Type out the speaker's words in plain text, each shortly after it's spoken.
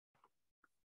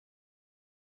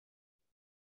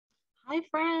Hi,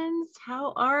 friends.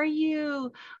 How are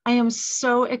you? I am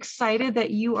so excited that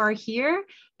you are here,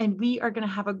 and we are going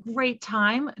to have a great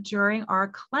time during our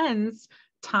cleanse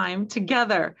time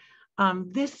together.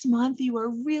 This month, you are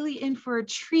really in for a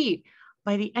treat.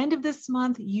 By the end of this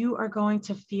month, you are going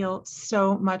to feel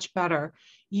so much better.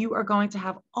 You are going to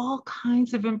have all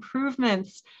kinds of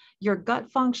improvements. Your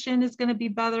gut function is going to be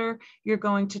better. You're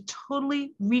going to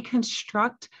totally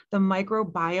reconstruct the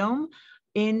microbiome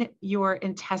in your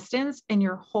intestines, and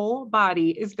your whole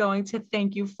body is going to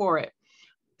thank you for it.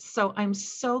 So I'm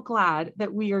so glad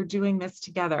that we are doing this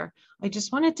together. I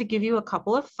just wanted to give you a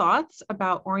couple of thoughts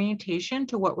about orientation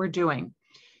to what we're doing.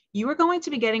 You are going to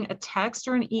be getting a text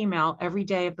or an email every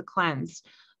day of the cleanse.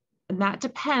 And that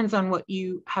depends on what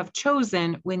you have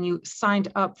chosen when you signed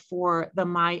up for the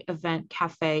My Event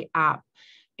Cafe app.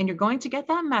 And you're going to get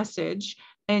that message,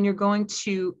 and you're going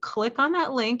to click on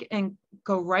that link and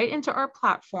go right into our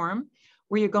platform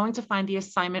where you're going to find the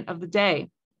assignment of the day.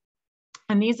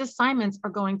 And these assignments are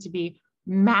going to be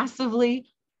massively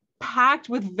packed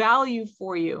with value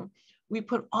for you. We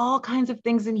put all kinds of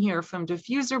things in here, from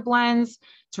diffuser blends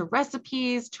to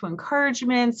recipes, to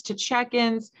encouragements, to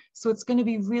check-ins. So it's going to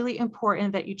be really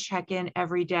important that you check in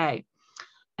every day.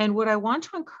 And what I want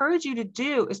to encourage you to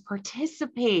do is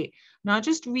participate, not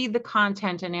just read the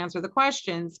content and answer the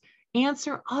questions,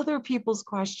 answer other people's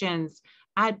questions,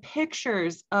 add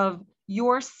pictures of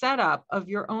your setup of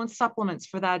your own supplements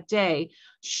for that day,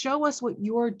 show us what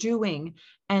you're doing,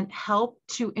 and help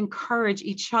to encourage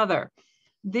each other.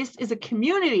 This is a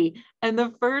community, and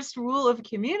the first rule of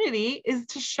community is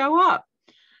to show up.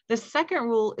 The second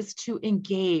rule is to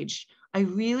engage. I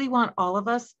really want all of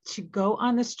us to go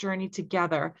on this journey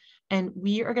together, and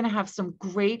we are going to have some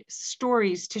great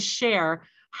stories to share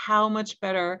how much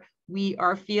better we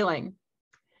are feeling.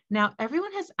 Now,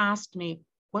 everyone has asked me,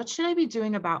 what should I be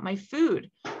doing about my food?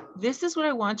 This is what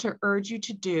I want to urge you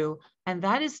to do, and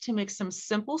that is to make some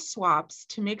simple swaps,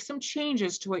 to make some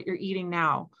changes to what you're eating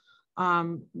now.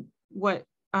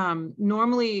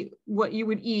 Normally what you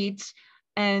would eat.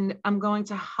 And I'm going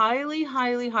to highly,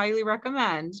 highly, highly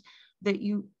recommend that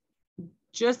you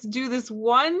just do this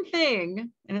one thing.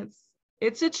 And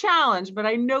it's a challenge, but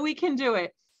I know we can do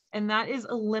it. And that is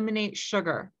eliminate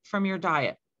sugar from your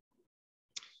diet.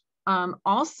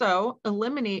 Also,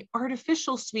 eliminate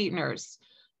artificial sweeteners.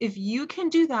 If you can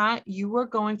do that, you are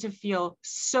going to feel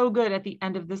so good at the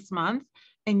end of this month.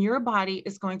 And your body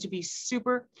is going to be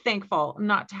super thankful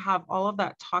not to have all of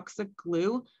that toxic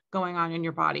glue going on in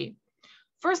your body.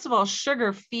 First of all,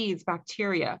 sugar feeds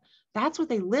bacteria. That's what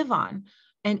they live on.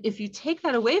 And if you take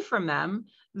that away from them,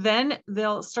 then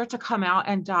they'll start to come out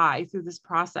and die through this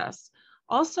process.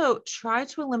 Also, try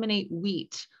to eliminate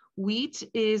wheat. Wheat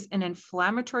is an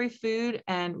inflammatory food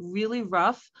and really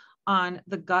rough on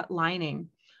the gut lining.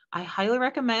 I highly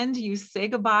recommend you say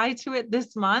goodbye to it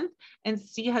this month and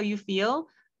see how you feel.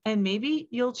 And maybe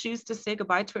you'll choose to say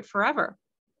goodbye to it forever.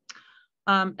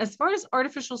 As far as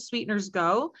artificial sweeteners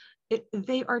go,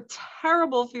 they are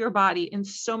terrible for your body in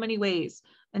so many ways.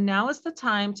 And now is the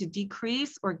time to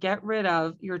decrease or get rid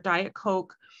of your Diet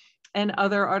Coke and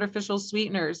other artificial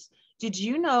sweeteners. Did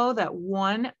you know that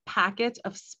one packet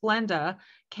of Splenda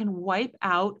can wipe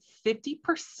out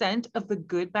 50% of the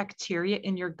good bacteria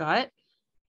in your gut?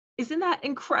 Isn't that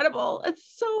incredible? It's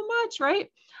so much, right?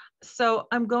 So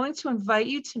I'm going to invite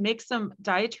you to make some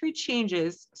dietary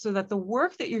changes so that the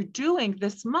work that you're doing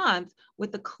this month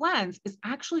with the cleanse is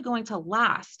actually going to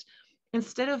last,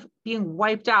 instead of being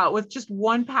wiped out with just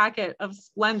one packet of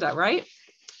Splenda, right?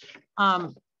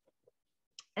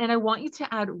 And I want you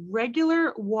to add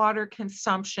regular water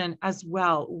consumption as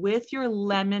well with your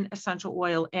lemon essential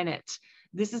oil in it.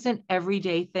 This is an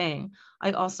everyday thing.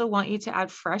 I also want you to add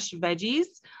fresh veggies,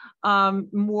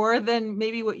 more than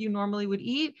maybe what you normally would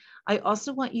eat. I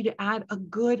also want you to add a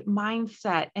good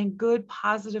mindset and good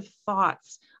positive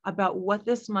thoughts about what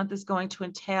this month is going to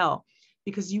entail,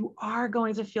 because you are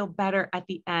going to feel better at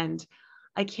the end.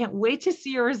 I can't wait to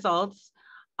see your results.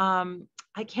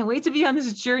 I can't wait to be on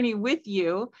this journey with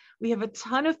you. We have a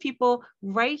ton of people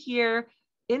right here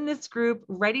in this group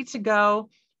ready to go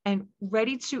and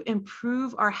ready to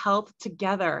improve our health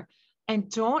together. And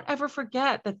don't ever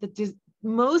forget that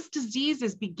most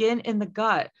diseases begin in the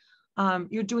gut.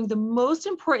 You're doing the most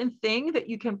important thing that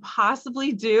you can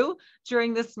possibly do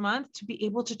during this month to be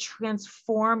able to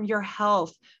transform your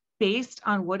health based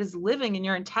on what is living in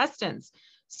your intestines.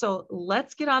 So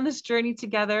let's get on this journey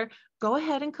together. Go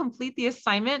ahead and complete the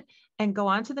assignment and go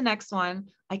on to the next one.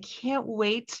 I can't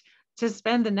wait to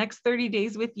spend the next 30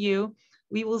 days with you.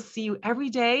 We will see you every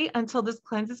day until this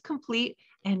cleanse is complete,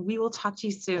 and we will talk to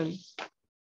you soon.